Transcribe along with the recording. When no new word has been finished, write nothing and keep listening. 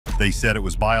They said it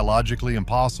was biologically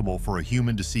impossible for a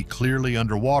human to see clearly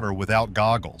underwater without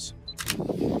goggles.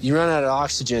 You run out of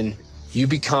oxygen, you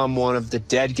become one of the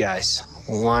dead guys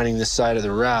lining the side of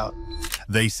the route.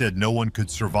 They said no one could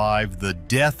survive the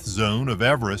death zone of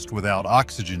Everest without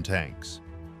oxygen tanks.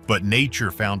 But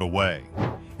nature found a way.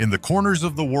 In the corners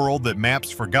of the world that maps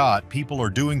forgot, people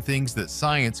are doing things that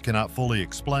science cannot fully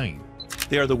explain.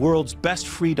 They are the world's best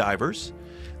free divers.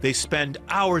 They spend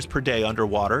hours per day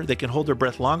underwater. They can hold their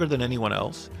breath longer than anyone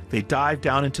else. They dive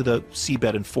down into the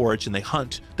seabed and forage, and they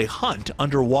hunt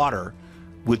underwater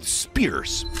with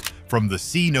spears. From the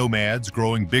sea nomads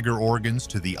growing bigger organs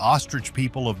to the ostrich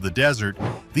people of the desert,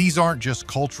 these aren't just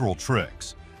cultural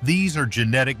tricks. These are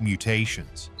genetic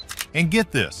mutations. And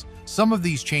get this, some of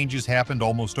these changes happened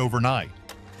almost overnight.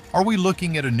 Are we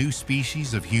looking at a new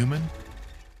species of human?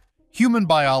 Human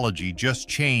biology just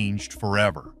changed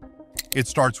forever. It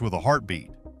starts with a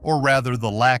heartbeat, or rather the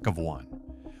lack of one.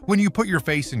 When you put your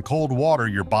face in cold water,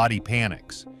 your body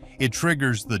panics. It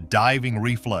triggers the diving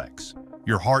reflex.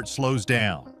 Your heart slows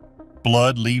down.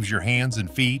 Blood leaves your hands and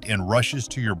feet and rushes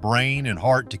to your brain and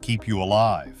heart to keep you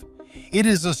alive. It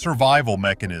is a survival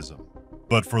mechanism.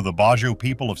 But for the Bajo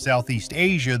people of Southeast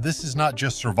Asia, this is not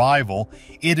just survival,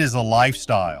 it is a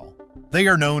lifestyle. They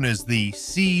are known as the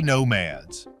sea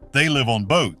nomads. They live on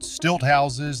boats, stilt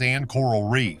houses, and coral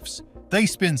reefs. They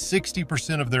spend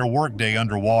 60% of their workday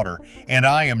underwater, and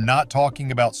I am not talking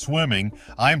about swimming,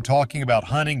 I'm talking about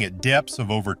hunting at depths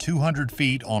of over 200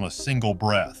 feet on a single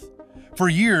breath. For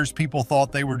years, people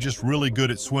thought they were just really good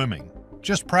at swimming.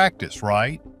 Just practice,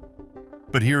 right?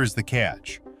 But here is the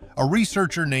catch. A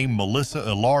researcher named Melissa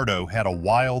Ilardo had a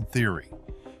wild theory.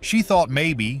 She thought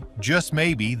maybe, just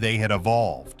maybe, they had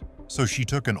evolved. So she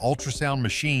took an ultrasound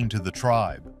machine to the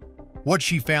tribe. What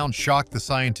she found shocked the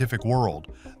scientific world.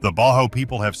 The Bajo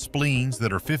people have spleens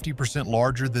that are 50%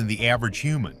 larger than the average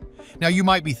human. Now you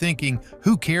might be thinking,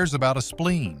 who cares about a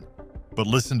spleen? But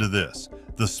listen to this.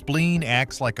 The spleen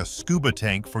acts like a scuba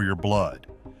tank for your blood.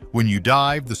 When you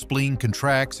dive, the spleen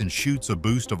contracts and shoots a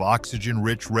boost of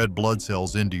oxygen-rich red blood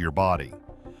cells into your body.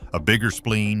 A bigger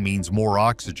spleen means more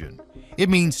oxygen. It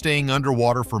means staying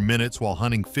underwater for minutes while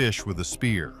hunting fish with a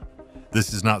spear.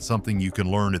 This is not something you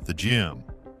can learn at the gym.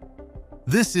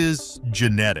 This is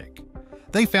genetic.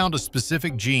 They found a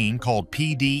specific gene called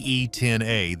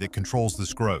PDE10A that controls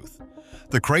this growth.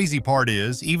 The crazy part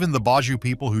is, even the Bajo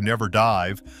people who never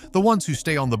dive, the ones who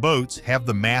stay on the boats, have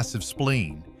the massive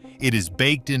spleen. It is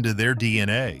baked into their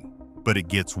DNA. But it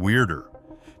gets weirder.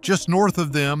 Just north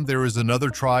of them, there is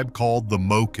another tribe called the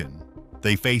Moken.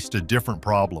 They faced a different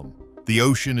problem. The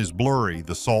ocean is blurry,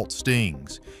 the salt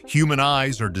stings. Human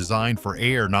eyes are designed for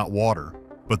air, not water.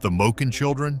 But the Moken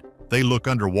children, they look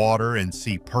underwater and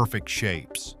see perfect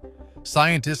shapes.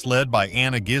 Scientists led by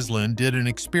Anna Gislin did an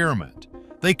experiment.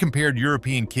 They compared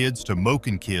European kids to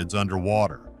Moken kids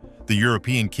underwater. The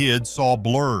European kids saw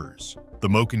blurs. The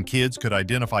Moken kids could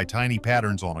identify tiny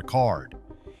patterns on a card.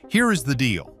 Here is the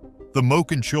deal. The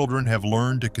Moken children have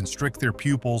learned to constrict their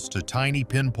pupils to tiny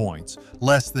pinpoints,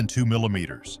 less than 2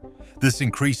 millimeters. This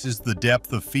increases the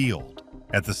depth of field.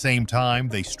 At the same time,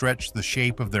 they stretch the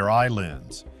shape of their eye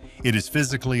lens. It is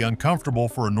physically uncomfortable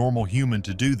for a normal human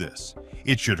to do this.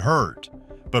 It should hurt.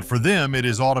 But for them, it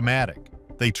is automatic.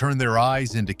 They turn their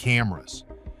eyes into cameras.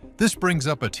 This brings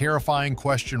up a terrifying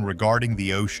question regarding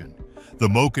the ocean. The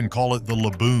Moken call it the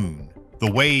laboon,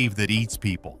 the wave that eats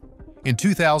people. In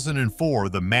 2004,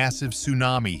 the massive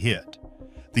tsunami hit.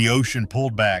 The ocean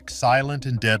pulled back, silent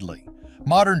and deadly.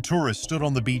 Modern tourists stood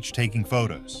on the beach taking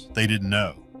photos. They didn't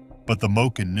know. But the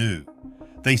Moken knew.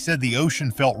 They said the ocean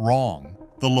felt wrong.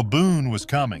 The laboon was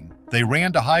coming. They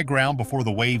ran to high ground before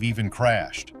the wave even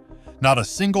crashed. Not a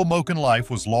single Moken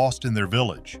life was lost in their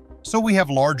village. So we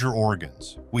have larger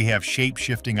organs, we have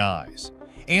shape-shifting eyes,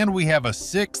 and we have a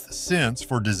sixth sense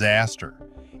for disaster.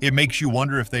 It makes you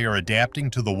wonder if they are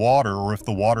adapting to the water or if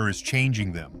the water is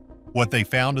changing them. What they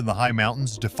found in the high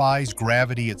mountains defies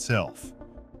gravity itself.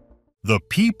 The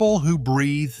people who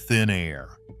breathe thin air.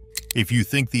 If you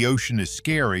think the ocean is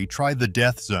scary, try the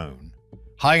death zone.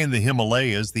 High in the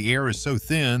Himalayas, the air is so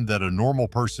thin that a normal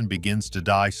person begins to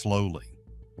die slowly.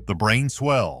 The brain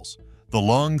swells. The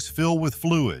lungs fill with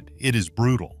fluid. It is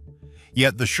brutal.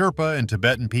 Yet the Sherpa and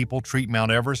Tibetan people treat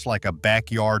Mount Everest like a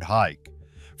backyard hike.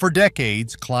 For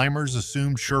decades, climbers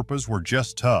assumed Sherpas were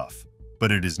just tough,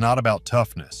 but it is not about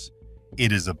toughness.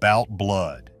 It is about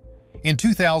blood. In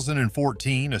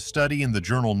 2014, a study in the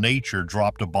journal Nature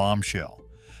dropped a bombshell.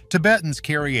 Tibetans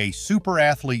carry a super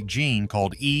athlete gene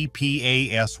called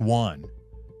EPAS1.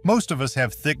 Most of us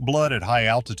have thick blood at high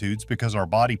altitudes because our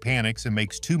body panics and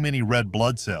makes too many red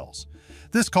blood cells.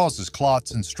 This causes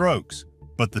clots and strokes.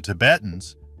 But the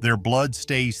Tibetans, their blood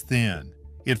stays thin.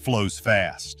 It flows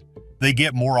fast. They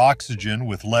get more oxygen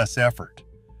with less effort.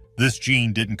 This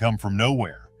gene didn't come from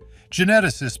nowhere.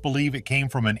 Geneticists believe it came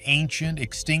from an ancient,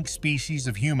 extinct species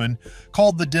of human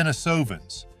called the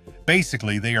Denisovans.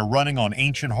 Basically, they are running on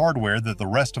ancient hardware that the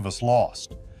rest of us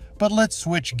lost. But let's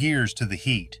switch gears to the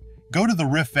heat. Go to the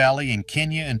Rift Valley in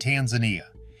Kenya and Tanzania.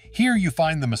 Here you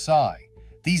find the Maasai.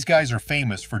 These guys are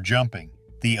famous for jumping.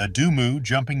 The Adumu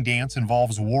jumping dance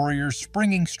involves warriors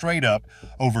springing straight up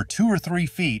over 2 or 3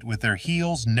 feet with their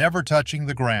heels never touching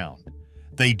the ground.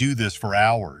 They do this for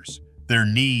hours. Their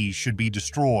knees should be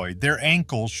destroyed, their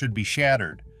ankles should be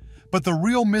shattered. But the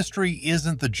real mystery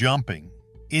isn't the jumping,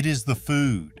 it is the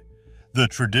food. The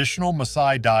traditional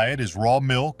Maasai diet is raw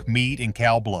milk, meat, and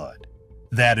cow blood.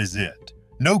 That is it.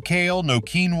 No kale, no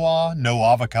quinoa, no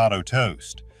avocado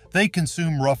toast. They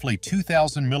consume roughly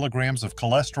 2,000 milligrams of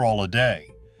cholesterol a day.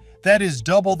 That is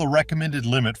double the recommended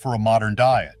limit for a modern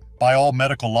diet. By all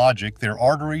medical logic, their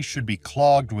arteries should be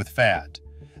clogged with fat.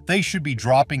 They should be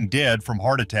dropping dead from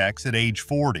heart attacks at age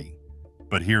 40.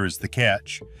 But here is the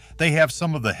catch. They have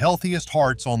some of the healthiest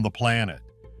hearts on the planet.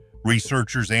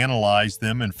 Researchers analyzed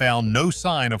them and found no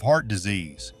sign of heart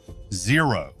disease.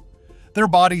 Zero. Their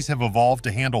bodies have evolved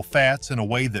to handle fats in a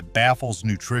way that baffles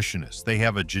nutritionists. They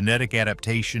have a genetic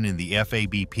adaptation in the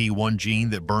FABP1 gene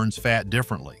that burns fat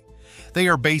differently. They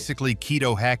are basically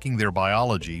keto hacking their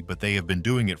biology, but they have been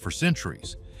doing it for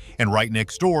centuries. And right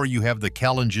next door, you have the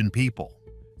Kalenjin people.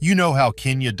 You know how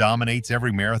Kenya dominates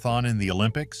every marathon in the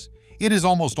Olympics? It is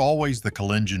almost always the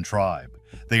Kalenjin tribe.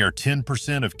 They are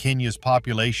 10% of Kenya's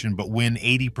population but win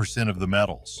 80% of the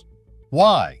medals.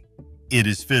 Why? It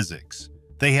is physics.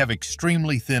 They have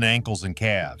extremely thin ankles and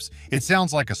calves. It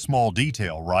sounds like a small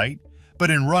detail, right? But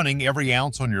in running, every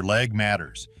ounce on your leg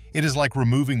matters. It is like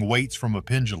removing weights from a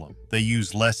pendulum. They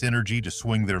use less energy to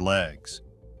swing their legs.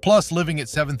 Plus, living at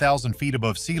 7,000 feet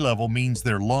above sea level means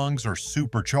their lungs are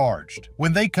supercharged.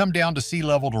 When they come down to sea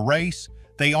level to race,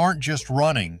 they aren't just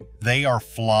running, they are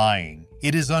flying.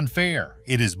 It is unfair.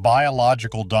 It is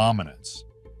biological dominance.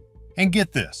 And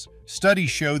get this,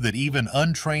 studies show that even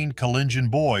untrained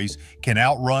Kalenjin boys can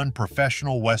outrun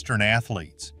professional Western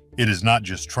athletes. It is not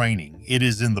just training. It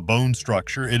is in the bone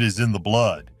structure. It is in the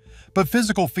blood. But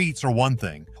physical feats are one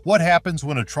thing. What happens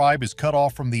when a tribe is cut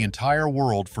off from the entire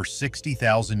world for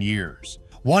 60,000 years?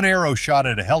 One arrow shot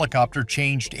at a helicopter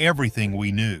changed everything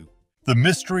we knew. The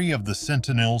mystery of the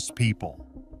Sentinels people.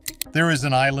 There is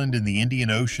an island in the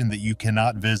Indian Ocean that you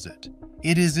cannot visit.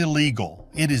 It is illegal,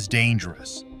 it is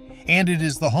dangerous, and it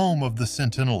is the home of the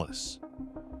Sentinelists.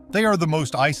 They are the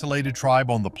most isolated tribe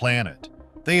on the planet.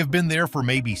 They have been there for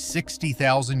maybe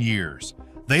 60,000 years.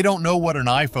 They don't know what an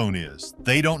iPhone is,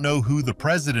 they don't know who the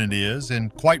president is,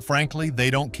 and quite frankly, they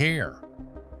don't care.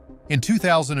 In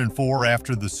 2004,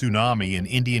 after the tsunami, an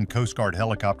Indian Coast Guard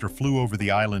helicopter flew over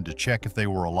the island to check if they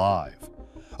were alive.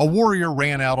 A warrior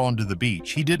ran out onto the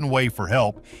beach. He didn't wait for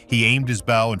help. He aimed his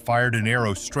bow and fired an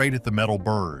arrow straight at the metal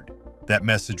bird. That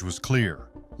message was clear.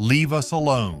 Leave us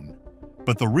alone.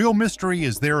 But the real mystery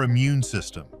is their immune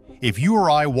system. If you or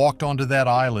I walked onto that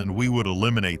island, we would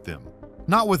eliminate them.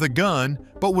 Not with a gun,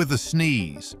 but with a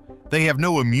sneeze. They have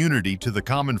no immunity to the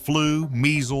common flu,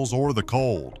 measles, or the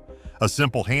cold. A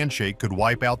simple handshake could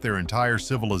wipe out their entire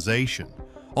civilization.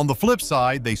 On the flip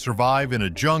side, they survive in a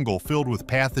jungle filled with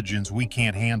pathogens we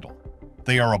can't handle.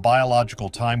 They are a biological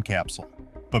time capsule.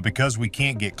 But because we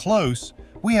can't get close,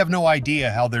 we have no idea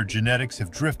how their genetics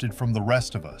have drifted from the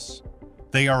rest of us.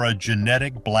 They are a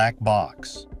genetic black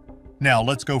box. Now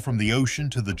let's go from the ocean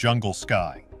to the jungle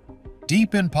sky.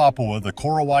 Deep in Papua, the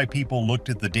Korowai people looked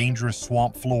at the dangerous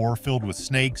swamp floor filled with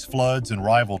snakes, floods, and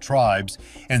rival tribes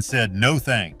and said, "No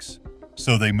thanks."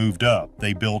 So they moved up.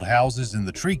 They built houses in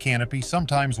the tree canopy,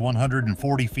 sometimes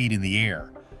 140 feet in the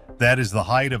air. That is the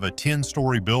height of a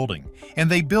 10-story building, and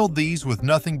they build these with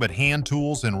nothing but hand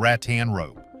tools and rattan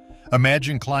rope.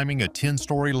 Imagine climbing a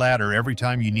 10-story ladder every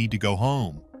time you need to go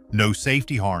home. No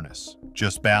safety harness,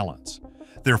 just balance.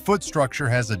 Their foot structure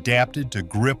has adapted to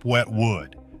grip wet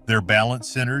wood. Their balance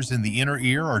centers in the inner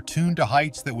ear are tuned to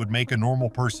heights that would make a normal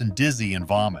person dizzy and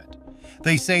vomit.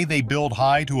 They say they build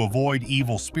high to avoid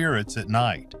evil spirits at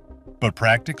night. But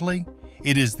practically,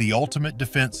 it is the ultimate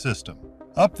defense system.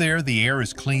 Up there, the air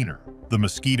is cleaner. The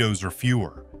mosquitoes are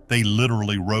fewer. They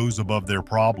literally rose above their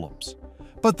problems.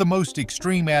 But the most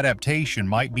extreme adaptation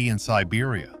might be in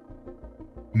Siberia.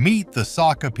 Meet the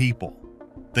Saka people.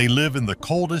 They live in the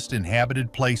coldest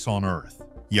inhabited place on Earth,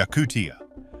 Yakutia.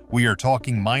 We are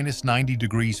talking minus 90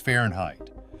 degrees Fahrenheit.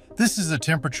 This is a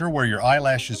temperature where your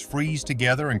eyelashes freeze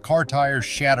together and car tires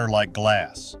shatter like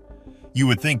glass. You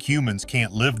would think humans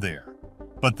can't live there.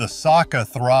 But the Saka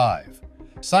thrive.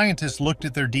 Scientists looked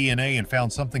at their DNA and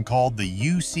found something called the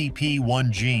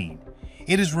UCP1 gene.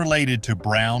 It is related to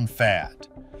brown fat.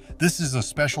 This is a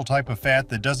special type of fat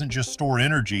that doesn't just store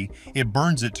energy, it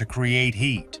burns it to create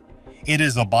heat. It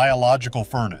is a biological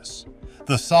furnace.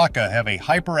 The Saka have a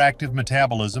hyperactive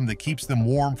metabolism that keeps them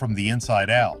warm from the inside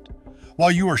out.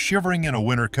 While you are shivering in a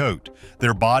winter coat,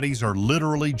 their bodies are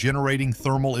literally generating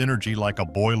thermal energy like a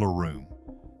boiler room.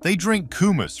 They drink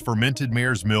kumis, fermented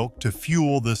mare's milk, to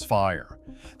fuel this fire.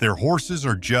 Their horses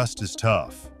are just as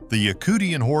tough. The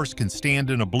Yakutian horse can stand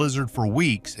in a blizzard for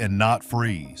weeks and not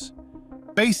freeze.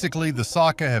 Basically, the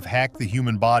Saka have hacked the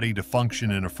human body to function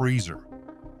in a freezer.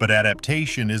 But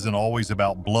adaptation isn't always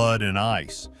about blood and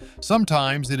ice.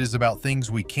 Sometimes it is about things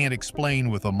we can't explain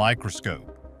with a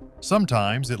microscope.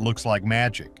 Sometimes it looks like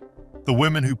magic. The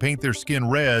women who paint their skin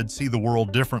red see the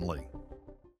world differently.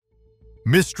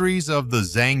 Mysteries of the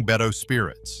Zangbeto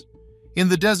spirits. In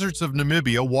the deserts of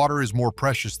Namibia, water is more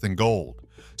precious than gold.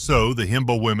 So the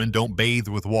Himba women don't bathe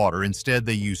with water. Instead,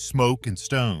 they use smoke and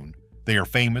stone. They are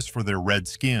famous for their red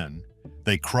skin.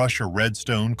 They crush a red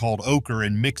stone called ochre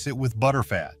and mix it with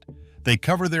butterfat. They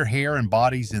cover their hair and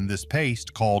bodies in this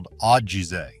paste called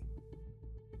adjize.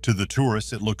 To the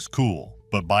tourists, it looks cool,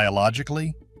 but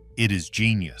biologically, it is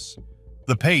genius.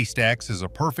 The paste acts as a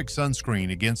perfect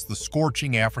sunscreen against the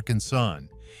scorching African sun.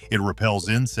 It repels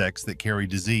insects that carry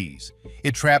disease.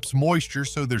 It traps moisture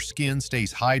so their skin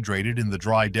stays hydrated in the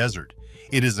dry desert.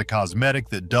 It is a cosmetic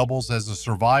that doubles as a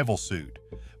survival suit.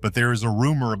 But there is a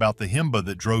rumor about the Himba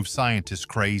that drove scientists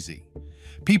crazy.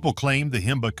 People claimed the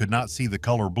Himba could not see the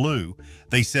color blue.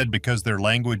 They said because their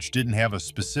language didn't have a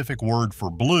specific word for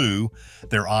blue,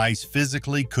 their eyes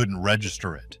physically couldn't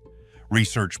register it.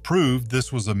 Research proved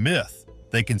this was a myth.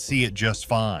 They can see it just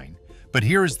fine. But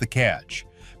here is the catch.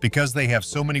 Because they have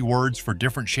so many words for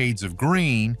different shades of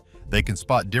green, they can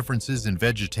spot differences in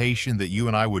vegetation that you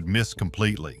and I would miss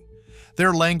completely.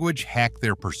 Their language hacked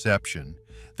their perception.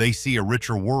 They see a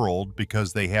richer world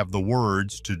because they have the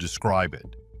words to describe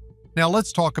it. Now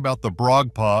let's talk about the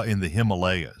Brogpa in the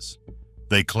Himalayas.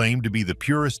 They claim to be the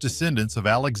purest descendants of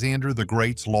Alexander the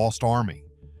Great's lost army.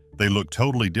 They look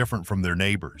totally different from their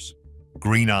neighbors.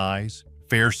 Green eyes,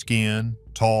 fair skin,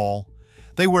 tall.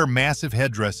 They wear massive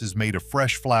headdresses made of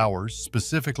fresh flowers,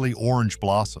 specifically orange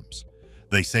blossoms.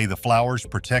 They say the flowers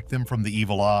protect them from the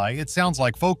evil eye. It sounds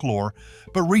like folklore,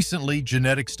 but recently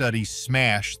genetic studies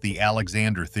smashed the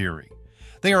Alexander theory.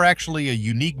 They are actually a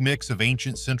unique mix of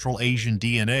ancient Central Asian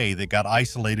DNA that got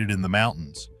isolated in the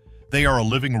mountains. They are a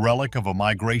living relic of a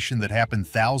migration that happened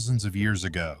thousands of years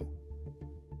ago.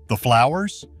 The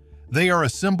flowers? They are a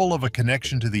symbol of a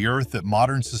connection to the earth that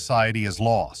modern society has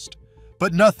lost.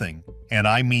 But nothing, and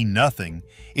I mean nothing,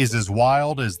 is as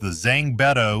wild as the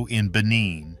Zangbeto in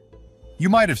Benin. You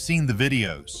might have seen the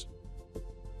videos.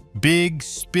 Big,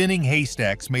 spinning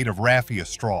haystacks made of raffia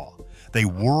straw. They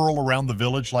whirl around the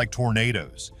village like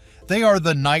tornadoes. They are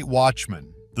the night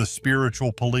watchmen, the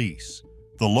spiritual police.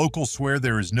 The locals swear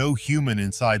there is no human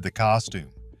inside the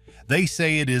costume. They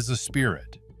say it is a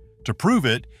spirit. To prove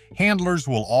it, handlers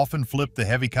will often flip the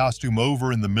heavy costume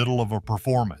over in the middle of a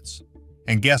performance.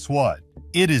 And guess what?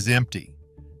 It is empty.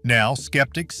 Now,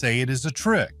 skeptics say it is a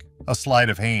trick, a sleight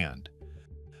of hand.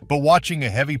 But watching a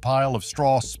heavy pile of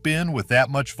straw spin with that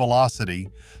much velocity,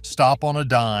 stop on a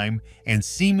dime, and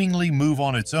seemingly move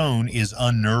on its own is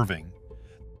unnerving.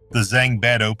 The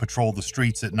Zangbeto patrol the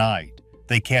streets at night.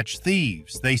 They catch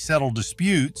thieves, they settle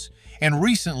disputes, and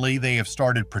recently they have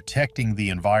started protecting the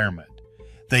environment.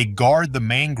 They guard the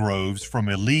mangroves from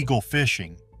illegal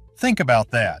fishing. Think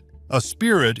about that. A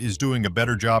spirit is doing a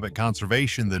better job at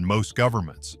conservation than most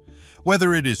governments.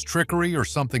 Whether it is trickery or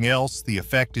something else, the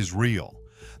effect is real.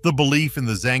 The belief in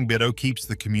the Zangbeto keeps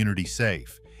the community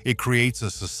safe. It creates a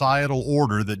societal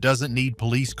order that doesn't need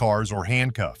police cars or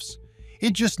handcuffs.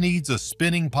 It just needs a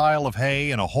spinning pile of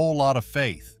hay and a whole lot of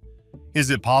faith. Is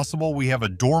it possible we have a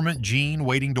dormant gene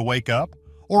waiting to wake up?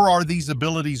 Or are these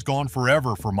abilities gone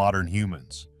forever for modern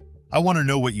humans? I want to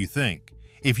know what you think.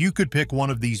 If you could pick one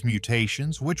of these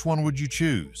mutations, which one would you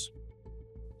choose?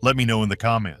 Let me know in the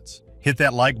comments. Hit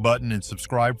that like button and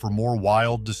subscribe for more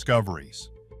wild discoveries.